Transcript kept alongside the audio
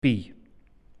B.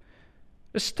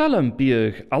 Stòrlann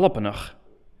bíag alpanach,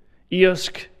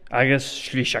 Írsk agus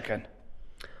Slíseachan.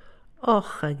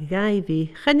 Och, a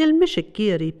gaiví, chanel mishe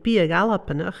giri bíag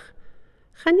alpanach,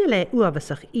 chanel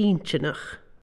uavasach ínchinach.